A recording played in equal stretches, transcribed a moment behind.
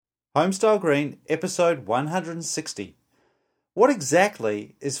Homestyle Green, episode 160. What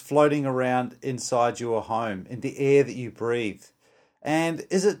exactly is floating around inside your home, in the air that you breathe? And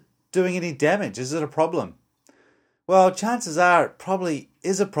is it doing any damage? Is it a problem? Well, chances are it probably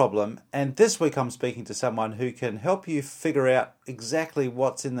is a problem, and this week I'm speaking to someone who can help you figure out exactly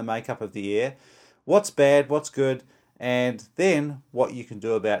what's in the makeup of the air, what's bad, what's good, and then what you can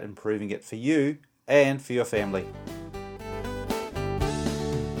do about improving it for you and for your family.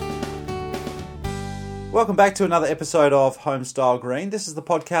 Welcome back to another episode of Homestyle Green. This is the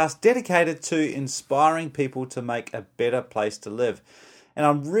podcast dedicated to inspiring people to make a better place to live. And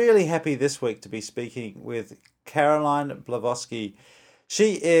I'm really happy this week to be speaking with Caroline Blavoski.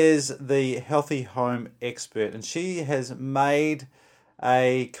 She is the healthy home expert, and she has made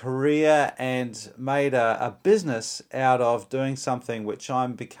a career and made a business out of doing something which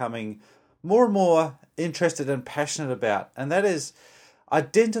I'm becoming more and more interested and passionate about, and that is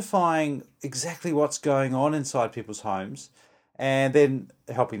identifying exactly what's going on inside people's homes and then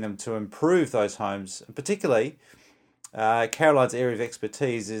helping them to improve those homes. And particularly, Caroline's area of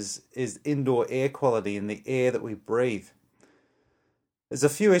expertise is indoor air quality and the air that we breathe. There's a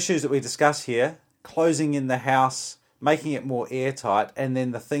few issues that we discuss here: closing in the house, making it more airtight, and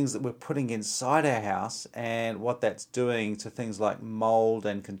then the things that we're putting inside our house and what that's doing to things like mold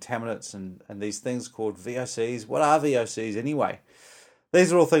and contaminants and these things called VOCs. What are VOCs anyway?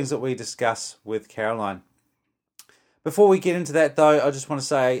 These are all things that we discuss with Caroline. Before we get into that, though, I just want to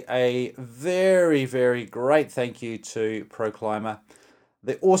say a very, very great thank you to ProClimber.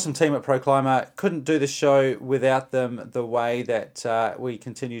 The awesome team at ProClimber. Couldn't do the show without them, the way that we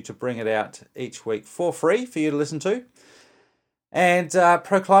continue to bring it out each week for free for you to listen to. And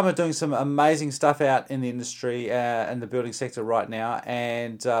ProClimber doing some amazing stuff out in the industry and the building sector right now,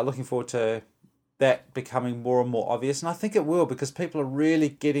 and looking forward to that becoming more and more obvious. And I think it will, because people are really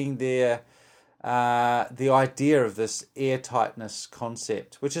getting the idea of this air tightness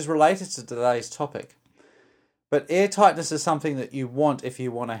concept, which is related to today's topic. But air tightness is something that you want if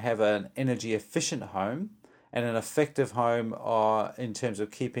you want to have an energy efficient home and an effective home in terms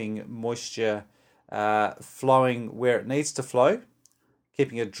of keeping moisture flowing where it needs to flow,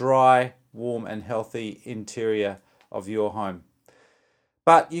 keeping a dry, warm and healthy interior of your home.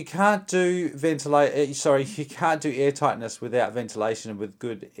 But you can't do you can't do air tightness without ventilation and with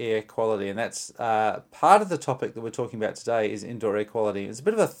good air quality, and that's part of the topic that we're talking about today is indoor air quality. It's a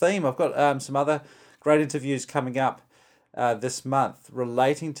bit of a theme. I've got some other great interviews coming up this month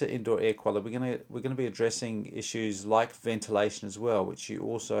relating to indoor air quality. We're gonna be addressing issues like ventilation as well, which you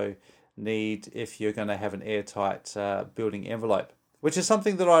also need if you're going to have an airtight building envelope, which is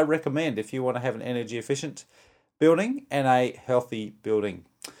something that I recommend if you want to have an energy efficient building and a healthy building.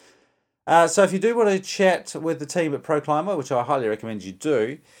 So if you do want to chat with the team at ProClimber, which I highly recommend you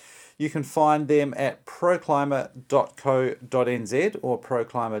do, you can find them at proclimber.co.nz or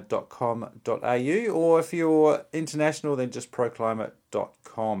proclimber.com.au, or if you're international, then just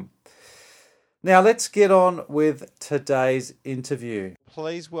proclimber.com. Now let's get on with today's interview.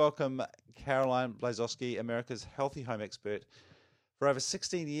 Please welcome Caroline Blavoski, America's healthy home expert. For over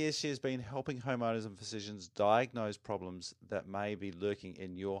 16 years, she has been helping homeowners and physicians diagnose problems that may be lurking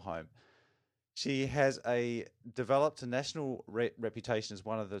in your home. She has developed a national reputation as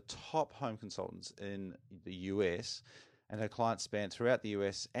one of the top home consultants in the US, and her clients span throughout the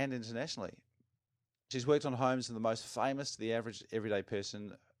US and internationally. She's worked on homes from the most famous to the average everyday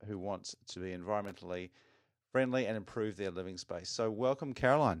person who wants to be environmentally friendly and improve their living space. So welcome,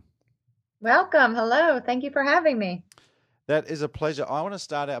 Caroline. Welcome. Hello. Thank you for having me. That is a pleasure. I want to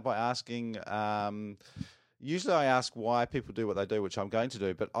start out by asking, usually I ask why people do what they do, which I'm going to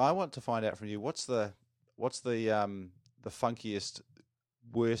do, but I want to find out from you, what's the funkiest,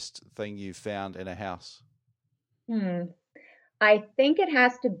 worst thing you've found in a house? I think it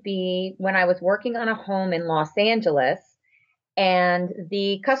has to be when I was working on a home in Los Angeles, and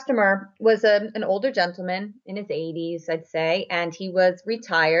the customer was an older gentleman in his 80s, I'd say, and he was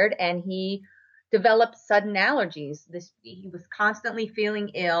retired, and he developed sudden allergies. He was constantly feeling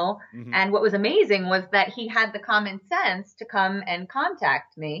ill. Mm-hmm. And what was amazing was that he had the common sense to come and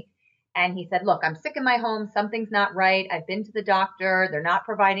contact me. And he said, look, I'm sick in my home. Something's not right. I've been to the doctor. They're not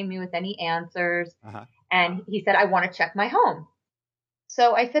providing me with any answers. Uh-huh. And he said, I want to check my home.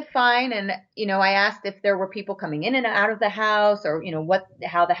 So I said, fine. And, I asked if there were people coming in and out of the house, or,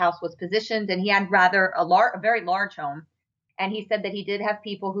 how the house was positioned. And he had a very large home. And he said that he did have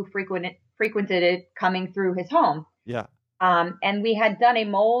people who frequented it coming through his home. Yeah. And we had done a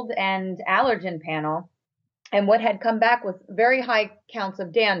mold and allergen panel, and what had come back was very high counts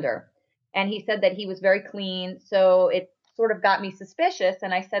of dander. And he said that he was very clean, so it sort of got me suspicious.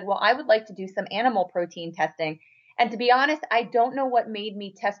 And I said, well, I would like to do some animal protein testing. And to be honest, I don't know what made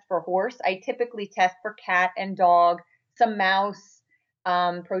me test for horse. I typically test for cat and dog, some mouse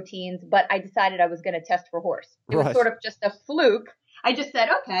proteins, but I decided I was going to test for horse. It was Right. sort of just a fluke. I just said,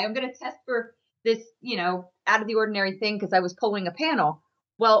 okay, I'm going to test for this, out of the ordinary thing because I was pulling a panel.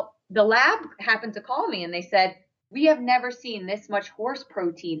 Well, the lab happened to call me and they said, we have never seen this much horse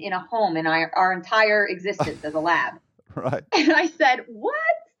protein in a home in our entire existence as a lab. Right. And I said, what?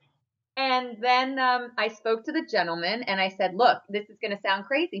 And then I spoke to the gentleman and I said, look, this is going to sound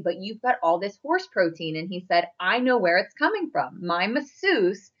crazy, but you've got all this horse protein. And he said, I know where it's coming from. My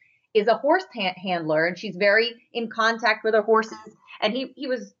masseuse is a horse handler and she's very in contact with her horses. And he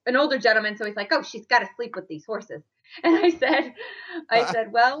was an older gentleman. So he's like, oh, she's got to sleep with these horses. And I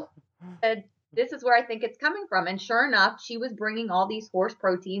said, well, this is where I think it's coming from. And sure enough, she was bringing all these horse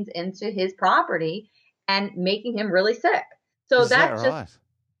proteins into his property and making him really sick. So Is that right?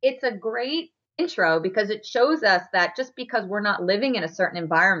 It's a great intro because it shows us that just because we're not living in a certain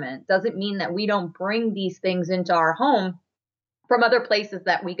environment doesn't mean that we don't bring these things into our home from other places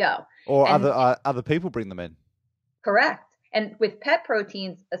that we go. Or other people bring them in. Correct. And with pet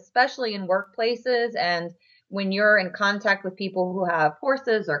proteins, especially in workplaces and when you're in contact with people who have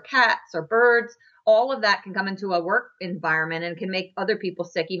horses or cats or birds, all of that can come into a work environment and can make other people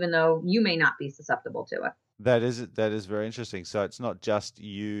sick, even though you may not be susceptible to it. That is very interesting. So it's not just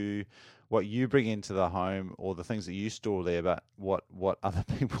what you bring into the home or the things that you store there, but what other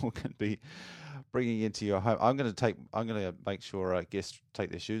people can be bringing into your home. I'm going to make sure guests take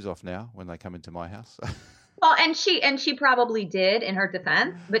their shoes off now when they come into my house. Well, and she probably did in her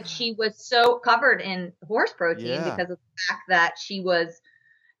defense, but she was so covered in horse protein because of the fact that she was,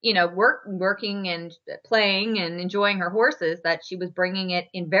 working and playing and enjoying her horses, that she was bringing it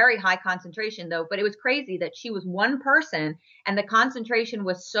in very high concentration though. But it was crazy that she was one person and the concentration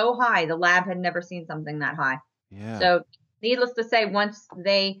was so high. The lab had never seen something that high. Yeah. So needless to say, once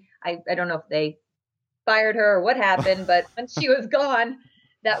I don't know if they fired her or what happened, but once she was gone,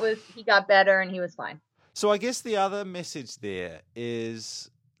 he got better and he was fine. So I guess the other message there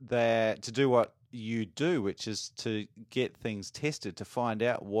is that to do what you do, which is to get things tested to find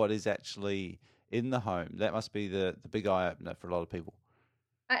out what is actually in the home. That must be the big eye opener for a lot of people.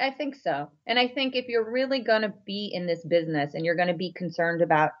 I think so. And I think if you're really going to be in this business and you're going to be concerned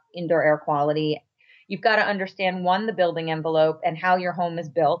about indoor air quality, you've got to understand, one, the building envelope and how your home is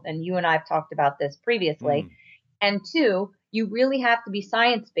built. And you and I have talked about this previously. And two, you really have to be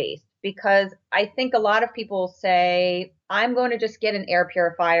science-based, because I think a lot of people say, I'm going to just get an air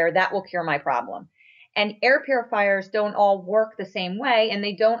purifier. That will cure my problem. And air purifiers don't all work the same way, and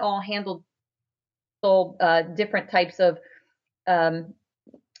they don't all handle different types of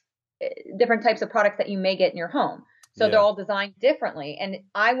products that you may get in your home. So they're all designed differently. And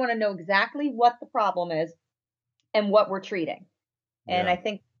I want to know exactly what the problem is and what we're treating. And I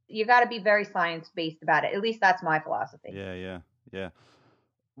think you got to be very science-based about it. At least that's my philosophy. Yeah.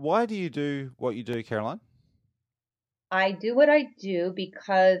 Why do you do what you do, Caroline? I do what I do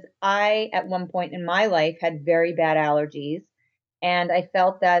because I, at one point in my life, had very bad allergies. And I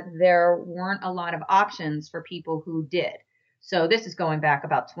felt that there weren't a lot of options for people who did. So this is going back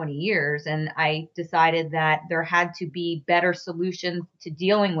about 20 years. And I decided that there had to be better solutions to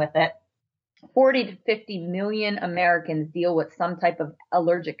dealing with it. 40 to 50 million Americans deal with some type of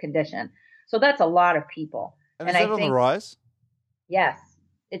allergic condition. So that's a lot of people. And is that on the rise? Yes.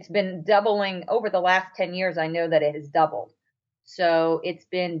 It's been doubling over the last 10 years. I know that it has doubled. So it's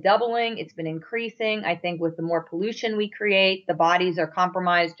been doubling. It's been increasing. I think with the more pollution we create, the bodies are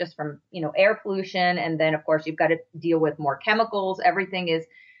compromised just from, air pollution. And then, of course, you've got to deal with more chemicals. Everything is,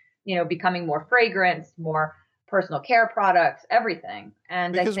 becoming more fragrance, more personal care products, everything.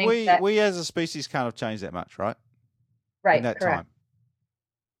 And because I think we as a species can't have changed that much, right? Right. In that correct. time.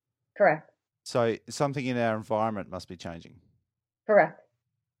 Correct. So something in our environment must be changing. Correct.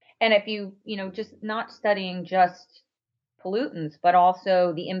 And if you, just not studying just pollutants, but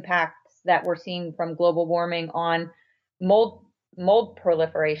also the impacts that we're seeing from global warming on mold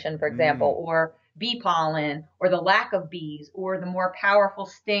proliferation, for example, or bee pollen, or the lack of bees, or the more powerful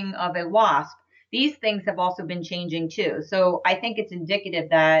sting of a wasp, these things have also been changing too. So I think it's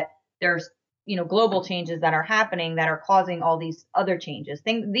indicative that there's, global changes that are happening that are causing all these other changes.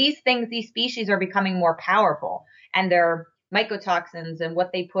 These species are becoming more powerful, and they're mycotoxins and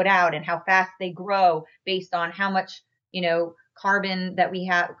what they put out and how fast they grow based on how much, carbon that we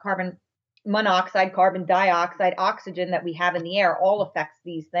have, carbon monoxide, carbon dioxide, oxygen that we have in the air, all affects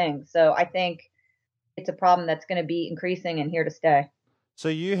these things. So I think it's a problem that's going to be increasing and here to stay. So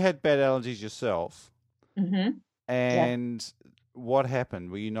you had bad allergies yourself. Mm-hmm. Yeah. And what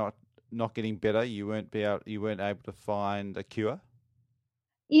happened? Were you not getting better? You weren't able to find a cure?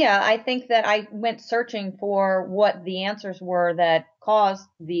 Yeah, I think that I went searching for what the answers were that caused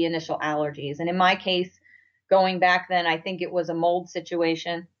the initial allergies. And in my case, going back then, I think it was a mold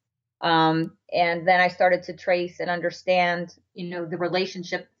situation. And then I started to trace and understand, the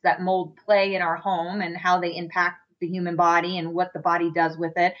relationships that mold play in our home and how they impact the human body and what the body does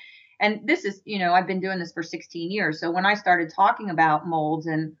with it. And this is, I've been doing this for 16 years. So when I started talking about molds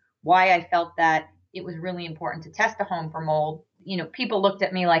and why I felt that it was really important to test a home for mold, people looked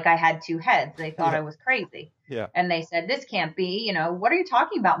at me like I had two heads. They thought Yeah. I was crazy. Yeah. And they said, this can't be, what are you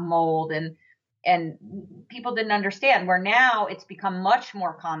talking about mold? And people didn't understand, where now it's become much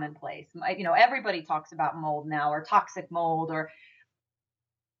more commonplace. Everybody talks about mold now, or toxic mold, or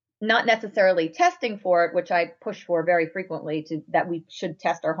not necessarily testing for it, which I push for very frequently, that we should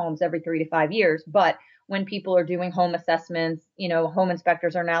test our homes every 3 to 5 years. But when people are doing home assessments, home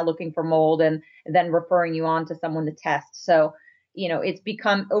inspectors are now looking for mold and then referring you on to someone to test. So, it's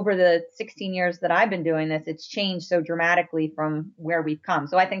become, over the 16 years that I've been doing this, it's changed so dramatically from where we've come.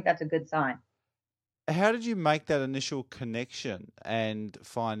 So I think that's a good sign. How did you make that initial connection and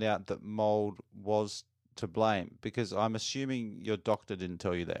find out that mold was to blame? Because I'm assuming your doctor didn't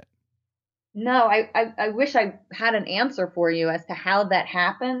tell you that. No, I wish I had an answer for you as to how that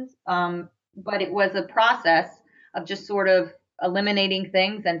happens. But it was a process of just sort of eliminating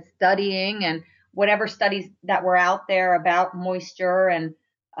things and studying, and whatever studies that were out there about moisture. And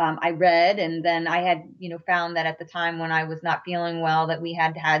I read, and then I had, found that at the time when I was not feeling well, that we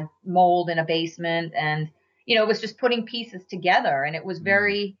had mold in a basement. And, it was just putting pieces together, and it was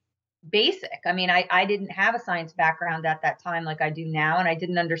very basic. I mean, I didn't have a science background at that time like I do now, and I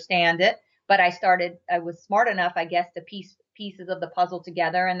didn't understand it. But I was smart enough, I guess, to piece pieces of the puzzle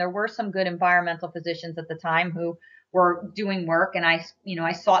together. And there were some good environmental physicians at the time who were doing work, and I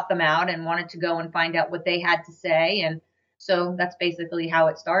sought them out and wanted to go and find out what they had to say. And so that's basically how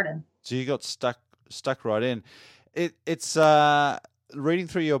it started. So you got stuck right in. It's reading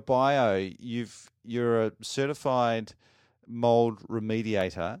through your bio, you're a certified mold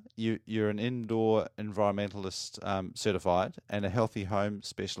remediator. You're an indoor environmentalist certified, and a healthy home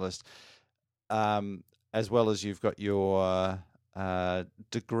specialist. As well as you've got your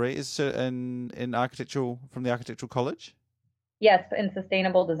degree in architectural from the Architectural College. Yes, in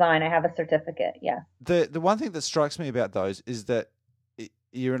sustainable design, I have a certificate. Yeah. The one thing that strikes me about those is that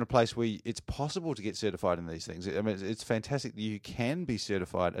you're in a place where it's possible to get certified in these things. I mean, it's fantastic that you can be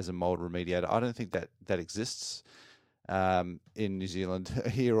certified as a mold remediator. I don't think that exists in New Zealand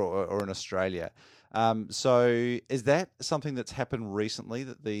here or in Australia. So is that something that's happened recently,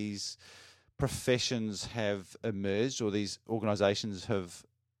 that these professions have emerged, or these organisations have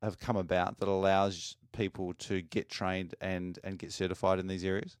come about, that allows people to get trained and get certified in these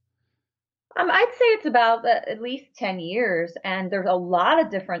areas? I'd say it's about at least 10 years, and there's a lot of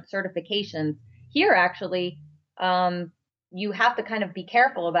different certifications. Here, actually, you have to kind of be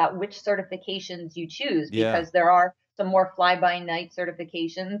careful about which certifications you choose, Yeah. because there are some more fly-by-night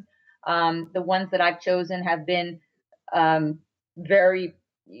certifications. The ones that I've chosen have been very,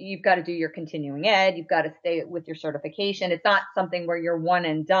 you've got to do your continuing ed, you've got to stay with your certification. It's not something where you're one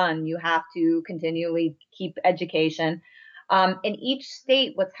and done. You have to continually keep education. In each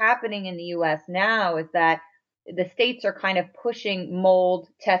state, what's happening in the U.S. now is that the states are kind of pushing mold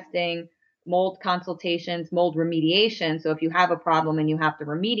testing, mold consultations, mold remediation. So if you have a problem and you have to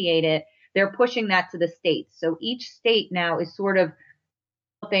remediate it, they're pushing that to the states. So each state now is sort of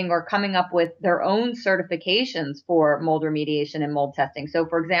or coming up with their own certifications for mold remediation and mold testing. So,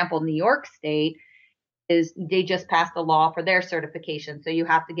 for example, New York State they just passed a law for their certification. So you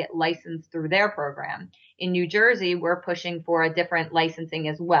have to get licensed through their program. In New Jersey, we're pushing for a different licensing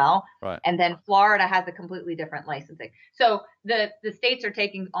as well. Right. And then Florida has a completely different licensing. So the states are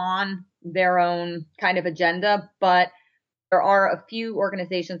taking on their own kind of agenda, but there are a few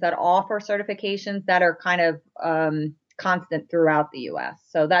organizations that offer certifications that are kind of constant throughout the U.S.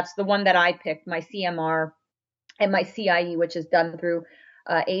 So that's the one that I picked, my CMR and my CIE, which is done through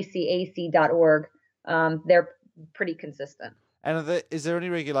acac.org. They're pretty consistent. And is there any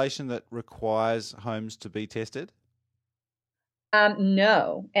regulation that requires homes to be tested?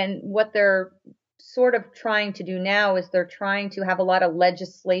 No. And what they're sort of trying to do now is they're trying to have a lot of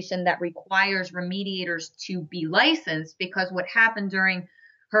legislation that requires remediators to be licensed, because what happened during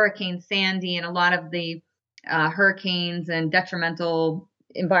Hurricane Sandy and a lot of the hurricanes and detrimental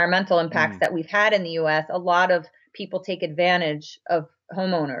environmental impacts that we've had in the U.S., a lot of people take advantage of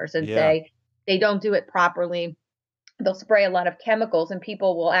homeowners and say they don't do it properly. they'll spray a lot of chemicals and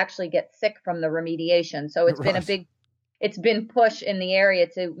people will actually get sick from the remediation. So Right. it's been push in the area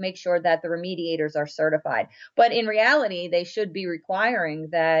to make sure that the remediators are certified. But in reality, they should be requiring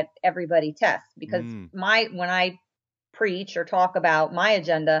that everybody tests, because Mm. when I preach or talk about my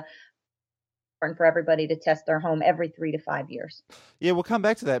agenda, important for everybody to test their home every 3 to 5 years. Yeah, we'll come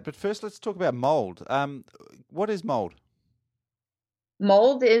back to that. But first, let's talk about mold. What is mold?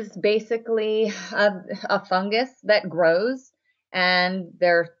 Mold is basically a fungus that grows, and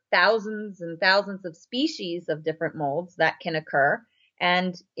there are thousands and thousands of species of different molds that can occur.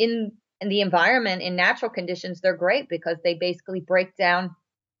 And in the environment, in natural conditions, they're great because they basically break down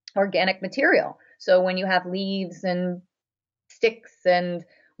organic material. So when you have leaves and sticks and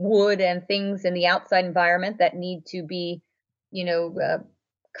wood and things in the outside environment that need to be, you know,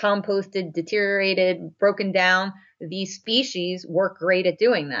 composted, deteriorated, broken down, these species work great at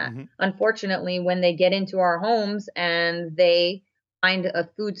doing that. Hmm. Unfortunately, when they get into our homes and they find a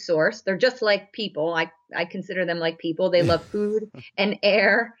food source, they're just like people. I consider them like people. They Yeah. love food and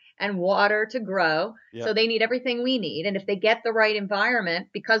air and water to grow. Yep. So they need everything we need. And if they get the right environment,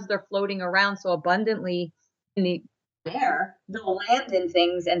 because they're floating around so abundantly in the air, they'll land in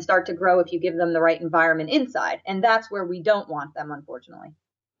things and start to grow if you give them the right environment inside. And that's where we don't want them, unfortunately.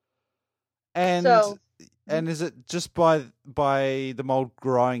 And So, and is it just by the mold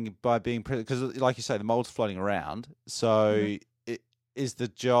growing by being because, like you say, the mold's floating around? mhm. So is the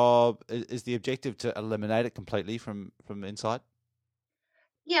job is the objective to eliminate it completely from inside?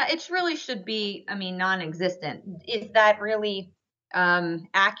 Yeah, it really should be, I mean, non-existent. Is that really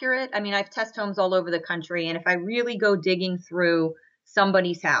accurate? I mean, I've test homes all over the country, and if I really go digging through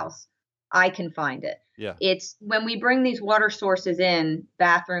somebody's house, I can find it. Yeah. It's when we bring these water sources in,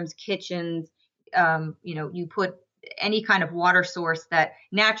 bathrooms, kitchens, you put any kind of water source that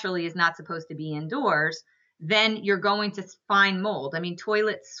naturally is not supposed to be indoors, then you're going to find mold. I mean,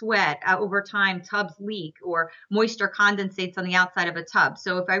 toilets sweat over time, tubs leak, or moisture condensates on the outside of a tub.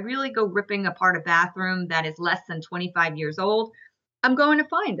 So if I really go ripping apart a bathroom that is less than 25 years old, I'm going to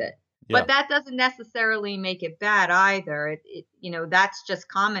find it. Yeah. But that doesn't necessarily make it bad either. That's just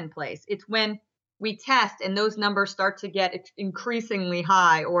commonplace. It's when we test and those numbers start to get increasingly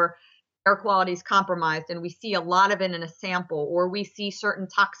high, or air quality is compromised and we see a lot of it in a sample, or we see certain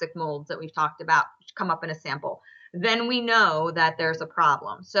toxic molds that we've talked about come up in a sample, then we know that there's a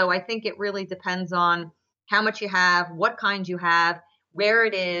problem. So I think it really depends on how much you have, what kind you have, where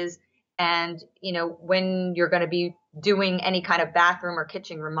it is, and when you're going to be doing any kind of bathroom or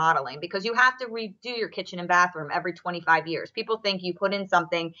kitchen remodeling, because you have to redo your kitchen and bathroom every 25 years. People think you put in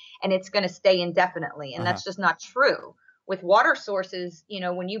something and it's going to stay indefinitely, and Uh-huh. that's just not true. With water sources,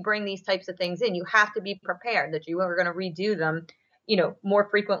 when you bring these types of things in, you have to be prepared that you are going to redo them, more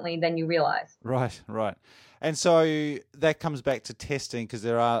frequently than you realize. Right, right. And so that comes back to testing, because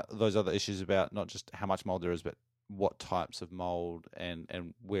there are those other issues about not just how much mold there is, but what types of mold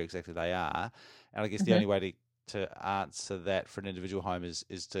and where exactly they are. And I guess the Mm-hmm. only way to answer that for an individual home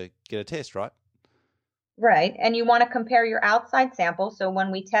is to get a test, right? Right. And you want to compare your outside sample. So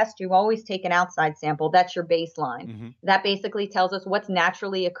when we test, you always take an outside sample. That's your baseline. Mm-hmm. That basically tells us what's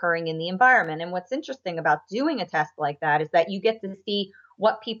naturally occurring in the environment. And what's interesting about doing a test like that is that you get to see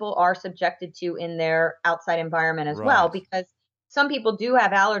what people are subjected to in their outside environment as well, Right. because some people do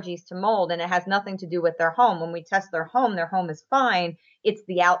have allergies to mold and it has nothing to do with their home. When we test their home is fine. It's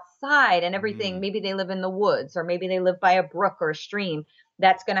the outside and everything. Mm. Maybe they live in the woods, or maybe they live by a brook or a stream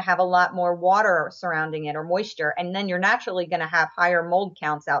that's going to have a lot more water surrounding it or moisture. And then you're naturally going to have higher mold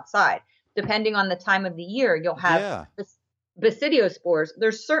counts outside. Depending on the time of the year, you'll have Yeah. basidiospores.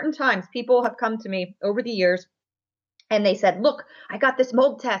 There's certain times people have come to me over the years and they said, look, I got this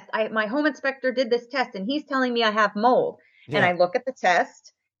mold test. My home inspector did this test and he's telling me I have mold. And Yeah. I look at the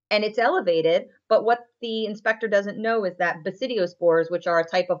test and it's elevated. But what the inspector doesn't know is that basidiospores, which are a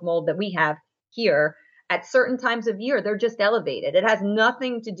type of mold that we have here, at certain times of year, they're just elevated. It has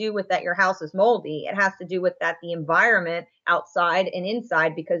nothing to do with that your house is moldy. It has to do with that the environment outside and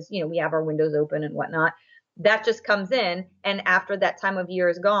inside, because, we have our windows open and whatnot, that just comes in. And after that time of year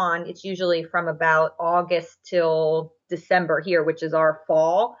is gone, it's usually from about August till December here, which is our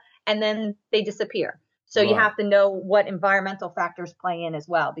fall, and then they disappear. So you Right. have to know what environmental factors play in as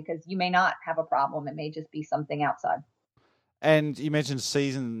well, because you may not have a problem. It may just be something outside. And you mentioned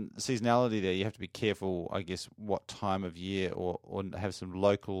seasonality there. You have to be careful, I guess, what time of year, or have some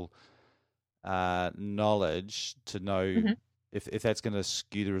local knowledge to know Mm-hmm. if that's going to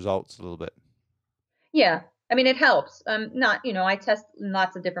skew the results a little bit. Yeah. I mean, it helps. Not, I test in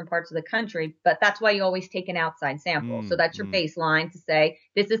lots of different parts of the country, but that's why you always take an outside sample. So Mm, that's your mm. baseline to say,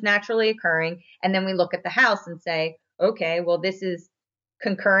 this is naturally occurring. And then we look at the house and say, okay, well, this is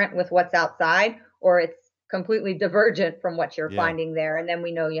concurrent with what's outside, or it's completely divergent from what you're Yeah. finding there. And then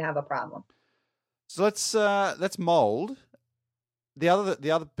we know you have a problem. So let's mold. The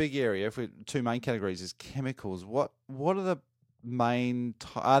other big area, if we two main categories, is chemicals. What are the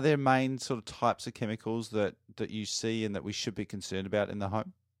are there main sort of types of chemicals that you see and that we should be concerned about in the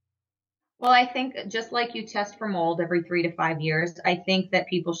home? Well, I think just like you test for mold every 3 to 5 years, I think that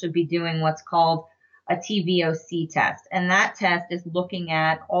people should be doing what's called a TVOC test. And that test is looking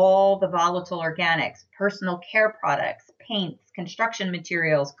at all the volatile organics, personal care products, paints, construction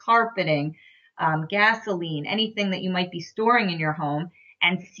materials, carpeting, gasoline, anything that you might be storing in your home,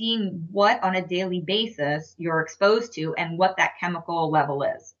 and seeing what on a daily basis you're exposed to and what that chemical level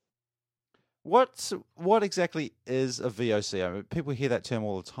is. What exactly is a VOC? I mean, people hear that term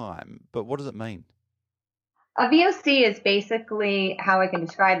all the time, but what does it mean? A VOC is basically, how I can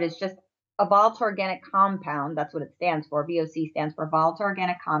describe it, is just a volatile organic compound. That's what it stands for. VOC stands for volatile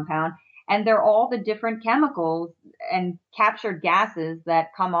organic compound. And they're all the different chemicals and captured gases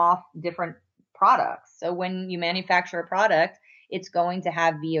that come off different products. So when you manufacture a product, it's going to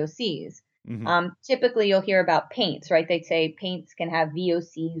have VOCs. Mm-hmm. Typically, you'll hear about paints, right? They say paints can have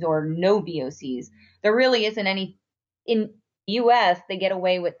VOCs or no VOCs. There really isn't any. In US, they get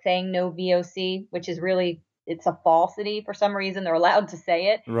away with saying no VOC, which is really, it's a falsity for some reason. They're allowed to say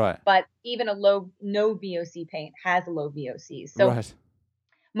it. Right. But even a no VOC paint has low VOCs. So right.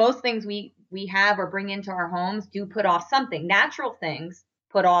 Most things we have or bring into our homes do put off something. Natural things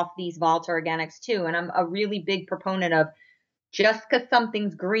put off these volatile organics too. And I'm a really big proponent of, just because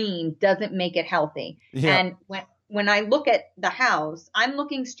something's green doesn't make it healthy. Yeah. And when I look at the house, I'm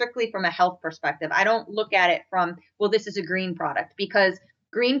looking strictly from a health perspective. I don't look at it from, well, this is a green product, because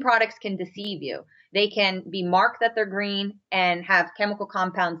green products can deceive you. They can be marked that they're green and have chemical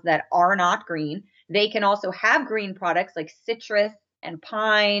compounds that are not green. They can also have green products like citrus and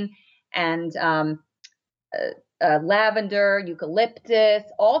pine and lavender, eucalyptus.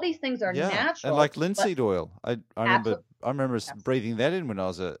 All these things are natural. And like linseed oil. I remember Absolutely. breathing that in when I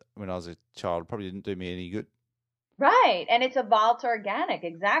was a child. It probably didn't do me any good. Right. And it's a volatile organic.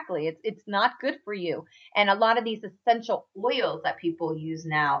 Exactly. It's not good for you. And a lot of these essential oils that people use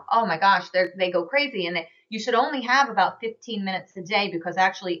now, oh my gosh, they go crazy. And you should only have about 15 minutes a day, because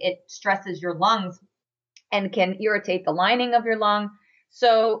actually it stresses your lungs and can irritate the lining of your lung.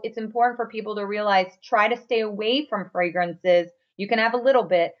 So it's important for people to realize, try to stay away from fragrances. You can have a little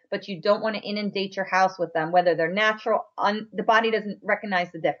bit, but you don't want to inundate your house with them, whether they're natural. The body doesn't recognize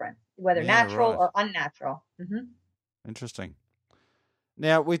the difference, whether natural or unnatural. Mm-hmm. Interesting.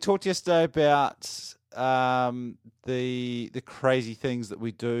 Now, we talked yesterday about the crazy things that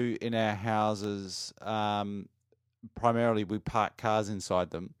we do in our houses. Primarily, we park cars inside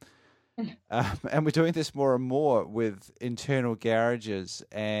them. And we're doing this more and more with internal garages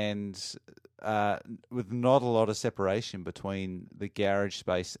and with not a lot of separation between the garage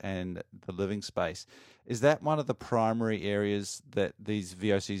space and the living space. Is that one of the primary areas that these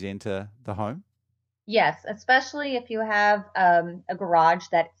VOCs enter the home? Yes, especially if you have a garage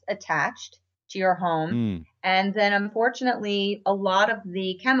that's attached to your home. Mm. And then unfortunately, a lot of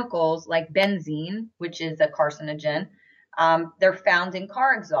the chemicals like benzene, which is a carcinogen, they're found in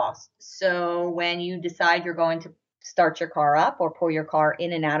car exhaust. So when you decide you're going to start your car up or pull your car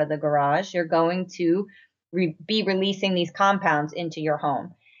in and out of the garage, you're going to be releasing these compounds into your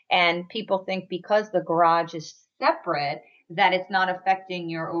home. And people think because the garage is separate, that it's not affecting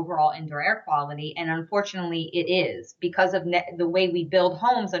your overall indoor air quality. And unfortunately, it is. Because of the way we build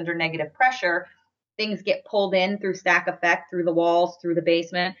homes under negative pressure, things get pulled in through stack effect, through the walls, through the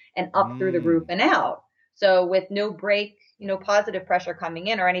basement, and up through the roof and out. So with no break, positive pressure coming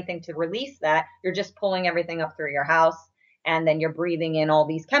in or anything to release that, you're just pulling everything up through your house. And then you're breathing in all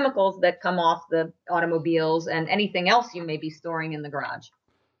these chemicals that come off the automobiles and anything else you may be storing in the garage.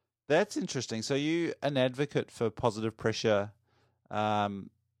 That's interesting. So you an advocate for positive pressure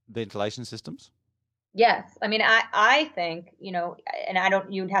ventilation systems? Yes. I mean, I think, and I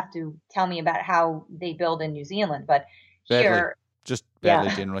don't, you'd have to tell me about how they build in New Zealand, but here. Just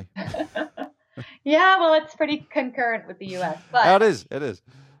badly, generally. Yeah, well, it's pretty concurrent with the US. But oh, it is.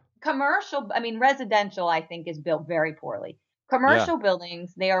 Residential, I think, is built very poorly. Commercial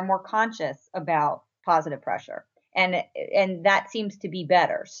buildings, they are more conscious about positive pressure. And that seems to be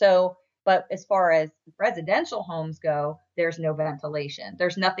better. So, but as far as residential homes go, there's no ventilation.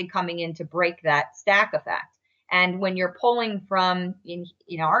 There's nothing coming in to break that stack effect. And when you're pulling from, in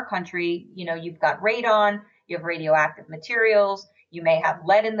our country, you've got radon, you have radioactive materials, you may have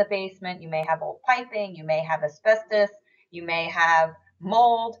lead in the basement, you may have old piping, you may have asbestos, you may have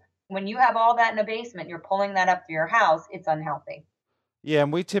mold. when you have all that in a basement, you're pulling that up to your house, it's unhealthy. Yeah,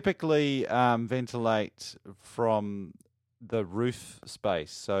 and we typically ventilate from the roof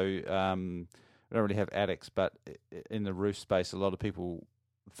space. So we don't really have attics, but in the roof space, a lot of people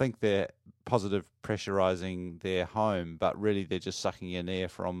think they're positive pressurizing their home, but really they're just sucking in air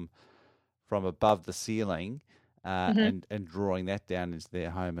from above the ceiling and drawing that down into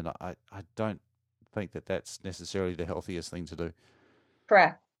their home. And I don't think that that's necessarily the healthiest thing to do.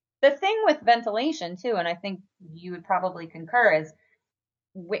 Correct. The thing with ventilation too, and I think you would probably concur, is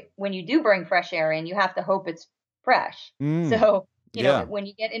when you do bring fresh air in, you have to hope it's fresh. So, you know, when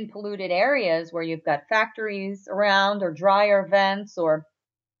you get in polluted areas where you've got factories around or dryer vents or,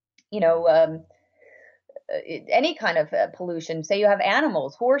 you know, any kind of pollution, say you have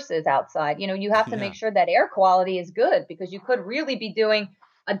animals, horses outside, you know, you have to make sure that air quality is good, because you could really be doing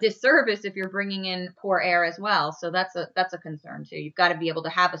a disservice if you're bringing in poor air as well. So that's a concern too. You've got to be able to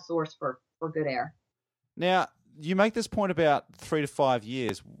have a source for good air. Now, you make this point about 3 to 5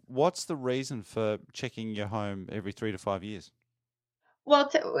 years. What's the reason for checking your home every 3 to 5 years?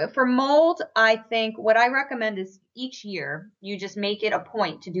 Well, for mold, I think what I recommend is each year you just make it a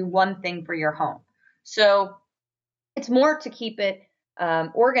point to do one thing for your home. So it's more to keep it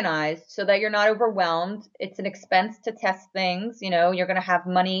organized so that you're not overwhelmed. It's an expense to test things. You know, you're going to have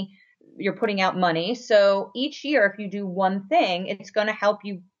money, you're putting out money. So each year, if you do one thing, it's going to help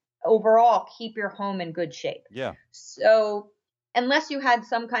you overall keep your home in good shape. Yeah. So unless you had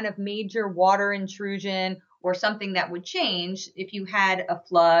some kind of major water intrusion or something that would change, if you had a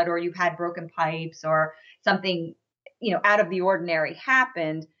flood or you had broken pipes or something, you know, out of the ordinary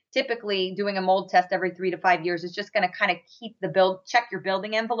happened, typically doing a mold test every 3 to 5 years is just going to kind of keep check your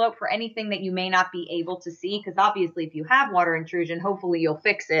building envelope for anything that you may not be able to see. Because obviously if you have water intrusion, hopefully you'll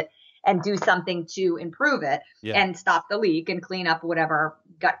fix it and do something to improve it and stop the leak and clean up whatever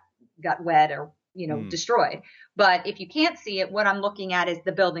got wet or, you know, destroyed. But if you can't see it, what I'm looking at is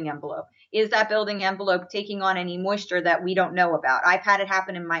the building envelope. Is that building envelope taking on any moisture that we don't know about? I've had it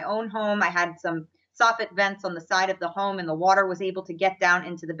happen in my own home. I had some soffit vents on the side of the home, and the water was able to get down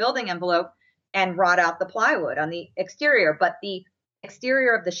into the building envelope and rot out the plywood on the exterior. But the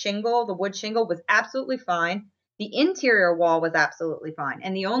exterior of the shingle, the wood shingle, was absolutely fine. The interior wall was absolutely fine.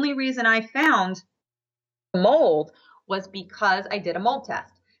 And the only reason I found mold was because I did a mold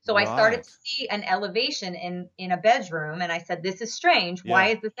test. So I started to see an elevation in a bedroom, and I said, this is strange. Why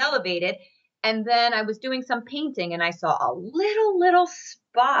is this elevated? And then I was doing some painting, and I saw a little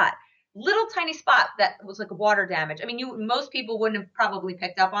spot, little tiny spot that was like water damage. I mean, most people wouldn't have probably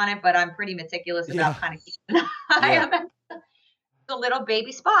picked up on it, but I'm pretty meticulous about kind of keeping an eye on it. A little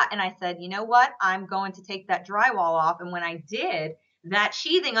baby spot. And I said, you know what? I'm going to take that drywall off. And when I did, that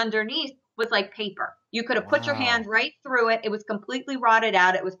sheathing underneath was like paper. You could have put your hand right through it. It was completely rotted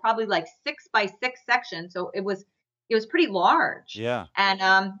out. It was probably like 6 by 6 sections. So it was pretty large. Yeah. And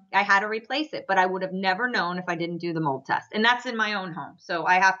I had to replace it, but I would have never known if I didn't do the mold test. And that's in my own home. So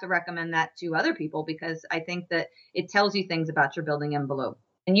I have to recommend that to other people, because I think that it tells you things about your building envelope.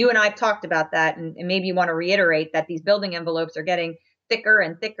 And you and I have talked about that, and maybe you want to reiterate that these building envelopes are getting thicker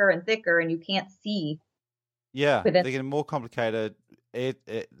and thicker and thicker, and you can't see. Yeah, they're getting more complicated.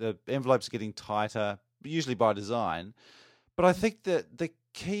 The envelope's getting tighter, usually by design. But I think that the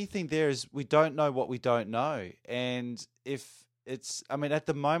key thing there is we don't know what we don't know. And if it's, I mean, at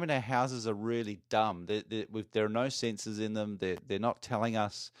the moment, our houses are really dumb. There are no sensors in them. They're not telling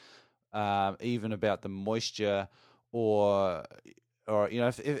us even about the moisture or you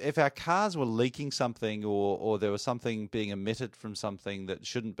know, if our cars were leaking something or there was something being emitted from something that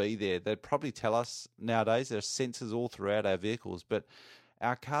shouldn't be there, they'd probably tell us nowadays. There are sensors all throughout our vehicles, but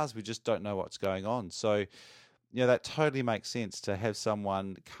our cars, we just don't know what's going on. So, you know, that totally makes sense to have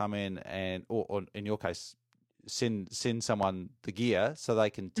someone come in and, or in your case, send someone the gear so they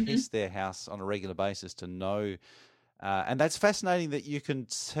can test their house on a regular basis to know. And that's fascinating that you can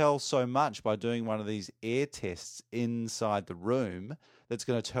tell so much by doing one of these air tests inside the room that's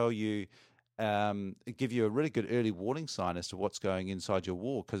going to tell you, give you a really good early warning sign as to what's going inside your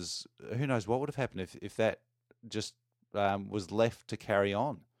wall, because who knows what would have happened if that just was left to carry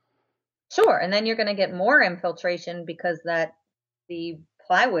on. Sure. And then you're going to get more infiltration because the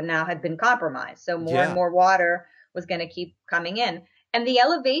plywood now had been compromised. So more and more water was going to keep coming in. And the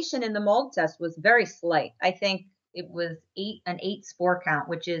elevation in the mold test was very slight. I think it was an 8 spore count,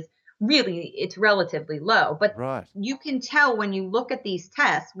 which is really, it's relatively low. But you can tell when you look at these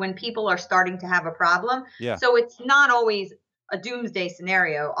tests when people are starting to have a problem. Yeah. So it's not always a doomsday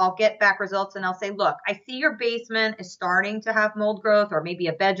scenario. I'll get back results and I'll say, look, I see your basement is starting to have mold growth, or maybe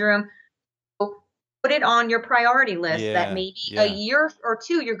a bedroom. Put put it on your priority list that Yeah. maybe a Yeah. year or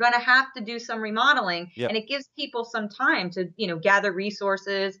two, you're going to have to do some remodeling. Yep. And it gives people some time to, gather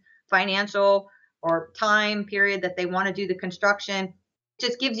resources, financial or time period that they want to do the construction.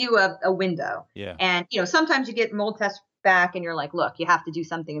 Just gives you a window. Yeah. And, sometimes you get mold tests back and you're like, look, you have to do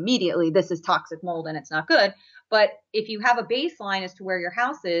something immediately. This is toxic mold and it's not good. But if you have a baseline as to where your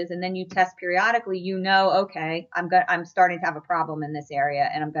house is and then you test periodically, okay, I'm starting to have a problem in this area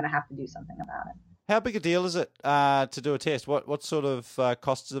and I'm going to have to do something about it. How big a deal is it to do a test? What sort of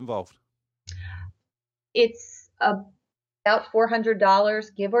costs is involved? It's about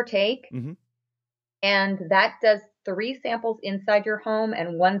 $400, give or take. Mm-hmm. And that does 3 samples inside your home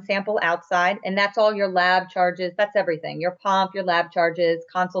and 1 sample outside. And that's all your lab charges. That's everything. Your pump, your lab charges,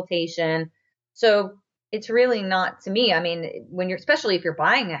 consultation. So it's really not, to me, I mean, especially if you're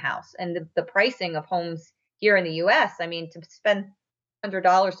buying a house and the pricing of homes here in the US, I mean, to spend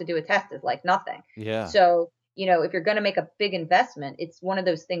 $100 to do a test is like nothing. Yeah. So, if you're going to make a big investment, it's one of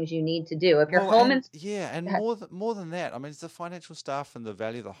those things you need to do. If your home and more than that, I mean, it's the financial stuff and the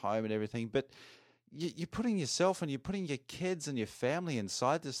value of the home and everything, but you're putting yourself and you're putting your kids and your family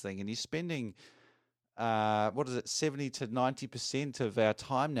inside this thing, and you're spending, 70 to 90% of our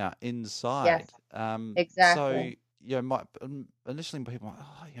time now inside. Yes, exactly. So, initially people are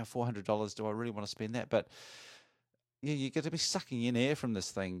like, $400, do I really want to spend that? But you get to be sucking in air from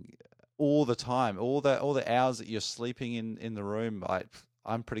this thing all the time, all the hours that you're sleeping in the room.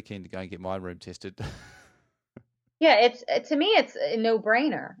 I'm pretty keen to go and get my room tested. Yeah, to me, it's a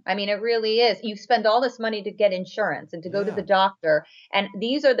no-brainer. I mean, it really is. You spend all this money to get insurance and to go to the doctor. And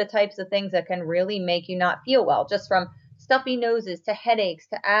these are the types of things that can really make you not feel well, just from stuffy noses to headaches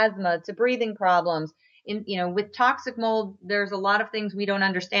to asthma to breathing problems. With toxic mold, there's a lot of things we don't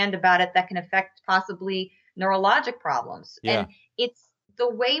understand about it that can affect possibly neurologic problems. Yeah. And it's the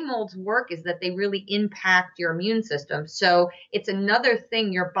way molds work is that they really impact your immune system. So it's another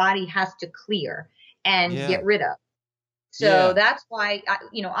thing your body has to clear and get rid of. So that's why,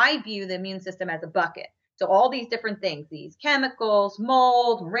 I view the immune system as a bucket. So all these different things, these chemicals,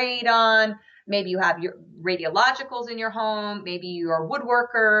 mold, radon, maybe you have your radiologicals in your home, maybe you're a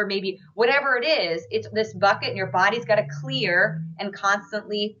woodworker, maybe whatever it is, it's this bucket and your body's got to clear and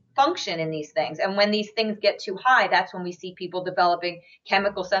constantly function in these things. And when these things get too high, that's when we see people developing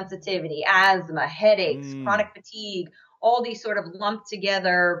chemical sensitivity, asthma, headaches, chronic fatigue, all these sort of lumped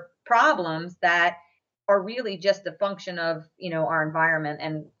together problems that are really just a function of, our environment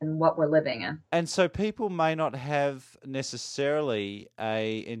and what we're living in. And so people may not have necessarily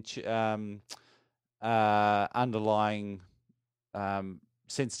underlying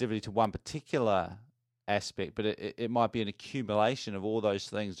sensitivity to one particular aspect, but it might be an accumulation of all those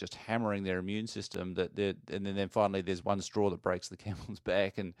things just hammering their immune system and then finally there's one straw that breaks the camel's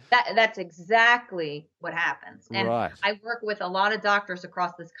back. And that's exactly what happens. And right. I work with a lot of doctors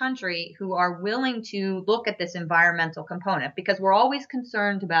across this country who are willing to look at this environmental component, because we're always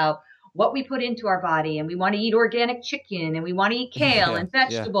concerned about what we put into our body, and we want to eat organic chicken and we want to eat kale and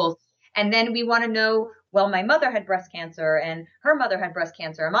vegetables. And then we want to know, well, my mother had breast cancer and her mother had breast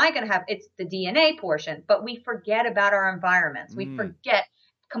cancer. Am I going to have, it's the DNA portion, but we forget about our environments. We forget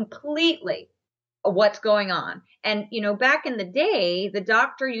completely what's going on. And, back in the day, the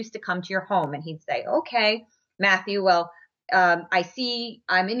doctor used to come to your home and he'd say, okay, Matthew, well, I see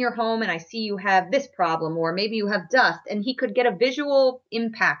I'm in your home and I see you have this problem, or maybe you have dust. And he could get a visual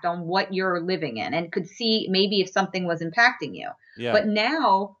impact on what you're living in and could see maybe if something was impacting you. Yeah. But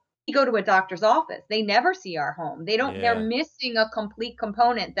now you go to a doctor's office, they never see our home. They're missing a complete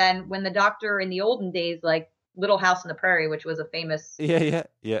component than when the doctor in the olden days, like Little House on the Prairie, which was a famous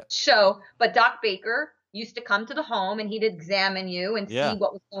show. But Doc Baker used to come to the home and he'd examine you and see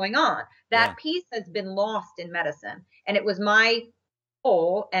what was going on. That piece has been lost in medicine. And it was my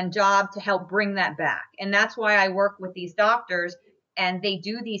goal and job to help bring that back. And that's why I work with these doctors, and they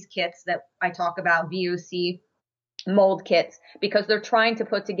do these kits that I talk about, VOC mold kits, because they're trying to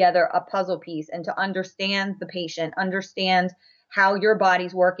put together a puzzle piece and to understand the patient, understand how your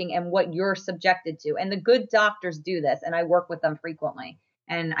body's working and what you're subjected to. And the good doctors do this, and I work with them frequently.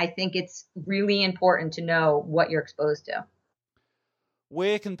 And I think it's really important to know what you're exposed to.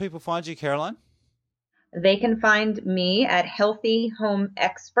 Where can people find you, Caroline? They can find me at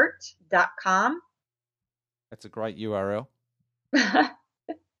healthyhomeexpert.com. That's a great URL.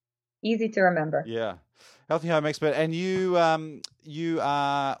 Easy to remember. Yeah. Healthy Home Expert. And you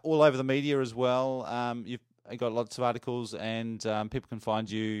are all over the media as well. You've got lots of articles, and people can find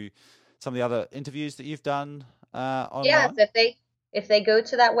you, some of the other interviews that you've done online. Yes, if they go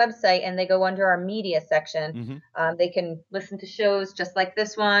to that website and they go under our media section, they can listen to shows just like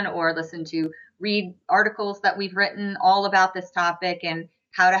this one, or listen to read articles that we've written all about this topic and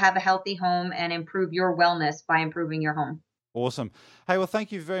how to have a healthy home and improve your wellness by improving your home. Awesome. Hey, well,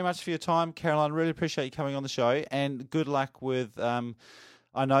 thank you very much for your time, Caroline. Really appreciate you coming on the show, and good luck with,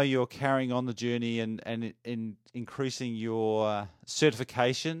 I know you're carrying on the journey and in increasing your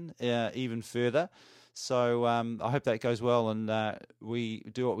certification even further. So I hope that goes well, and we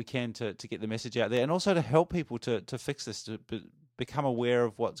do what we can to get the message out there, and also to help people to fix this, to become aware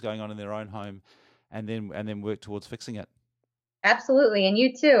of what's going on in their own home, and then work towards fixing it. Absolutely. And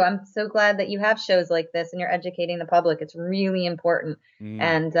you too. I'm so glad that you have shows like this and you're educating the public. It's really important.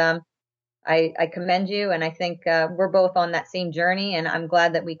 And I commend you. And I think we're both on that same journey. And I'm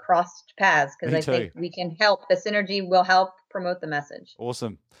glad that we crossed paths, because I think we can help. The synergy will help promote the message.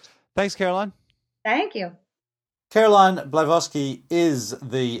 Awesome. Thanks, Caroline. Thank you. Caroline Blavoski is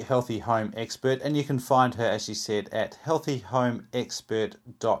the Healthy Home Expert, and you can find her, as she said, at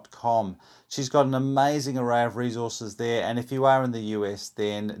healthyhomeexpert.com. She's got an amazing array of resources there, and if you are in the US,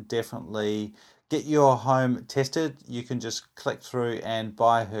 then definitely get your home tested. You can just click through and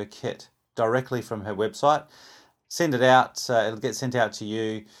buy her kit directly from her website. Send it out, it'll get sent out to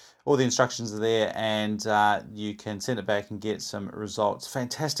you. All the instructions are there, and you can send it back and get some results.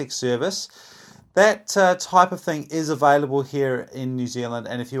 Fantastic service. That type of thing is available here in New Zealand,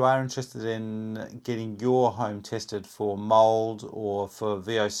 and if you are interested in getting your home tested for mold or for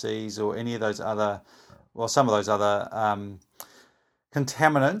VOCs or any of those other, well, some of those other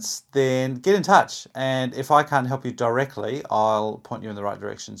contaminants, then get in touch. And if I can't help you directly, I'll point you in the right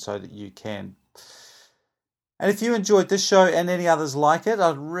direction so that you can. And if you enjoyed this show and any others like it,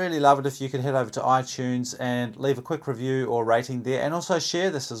 I'd really love it if you could head over to iTunes and leave a quick review or rating there, and also share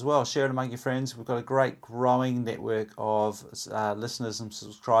this as well. Share it among your friends. We've got a great growing network of listeners and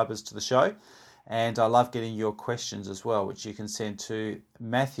subscribers to the show, and I love getting your questions as well, which you can send to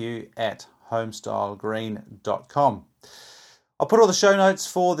matthew@homestylegreen.com. I'll put all the show notes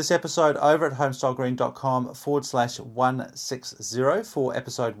for this episode over at homestylegreen.com/160 for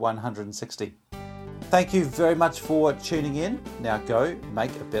episode 160. Thank you very much for tuning in. Now go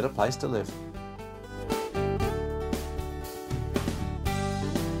make a better place to live.